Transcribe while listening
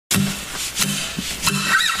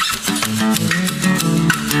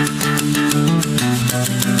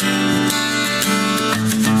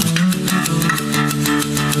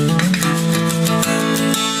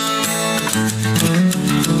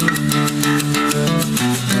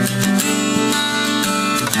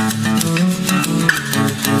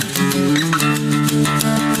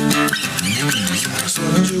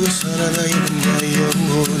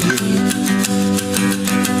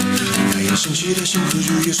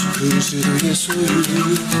예수 그리스도의 소유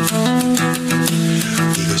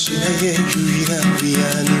이것이 나의 유일한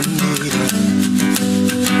위안입니다.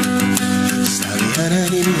 사위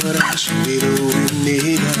하나님이 허락하신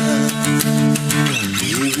위로입니다. 이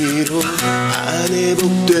위로 안에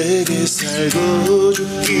복되게 살고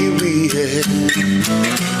죽기 위해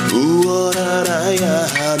무엇 알아야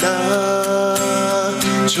하나.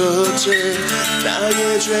 첫째,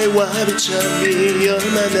 나의 죄와 비참이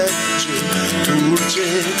얼마나 큰지.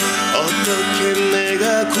 둘째, 어떻게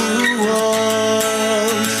내가 구원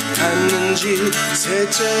받는지.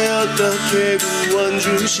 셋째, 어떻게 구원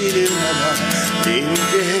주시는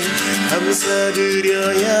하나님께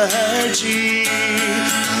감사드려야 할지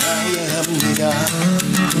알아야 합니다.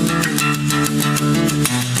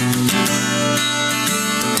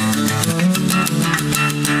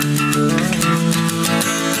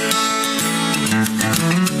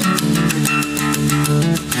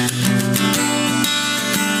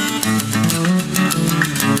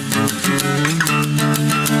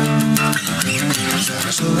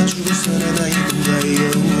 살아서나 죽어서나 나의 꿈과의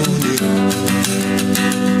영혼이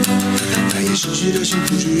나의 신실하신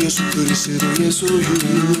구주 예수 그리스도의 소유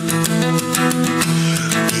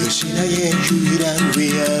이것이 나의 유일한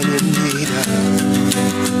위안입니다.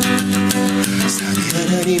 사위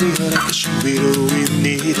하나님이 허락하신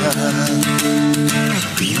위로입니다.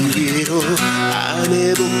 이 위로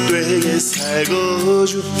안에 복되게 살고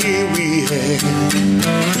죽기 위해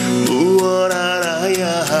무엇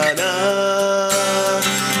알아야 하나.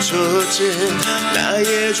 첫째,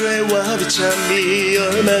 나의 죄와 비참이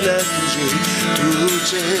얼마나 큰지.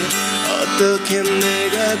 둘째, 어떻게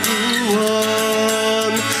내가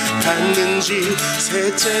구원 받는지.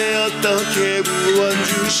 셋째, 어떻게 구원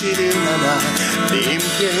주시는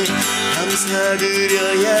하나님께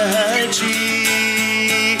감사드려야 할지.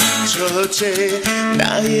 첫째,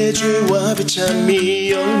 나의 죄와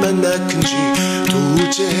비참이 얼마나 큰지.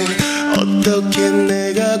 둘째, 어떻게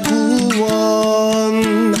내가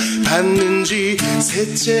구원 받는지.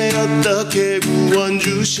 셋째, 어떻게 구원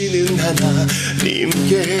주시는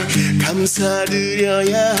하나님께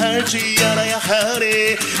감사드려야 할지 알아야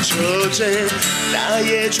하네. 첫째,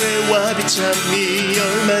 나의 죄와 비참이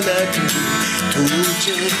얼마나 큰지.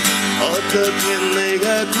 둘째, 어떻게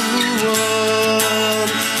내가 구원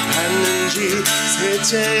받는지.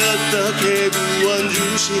 셋째, 어떻게 구원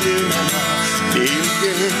주시는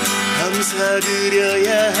하나님께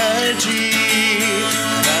감사드려야 할지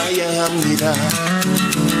알아야 합니다.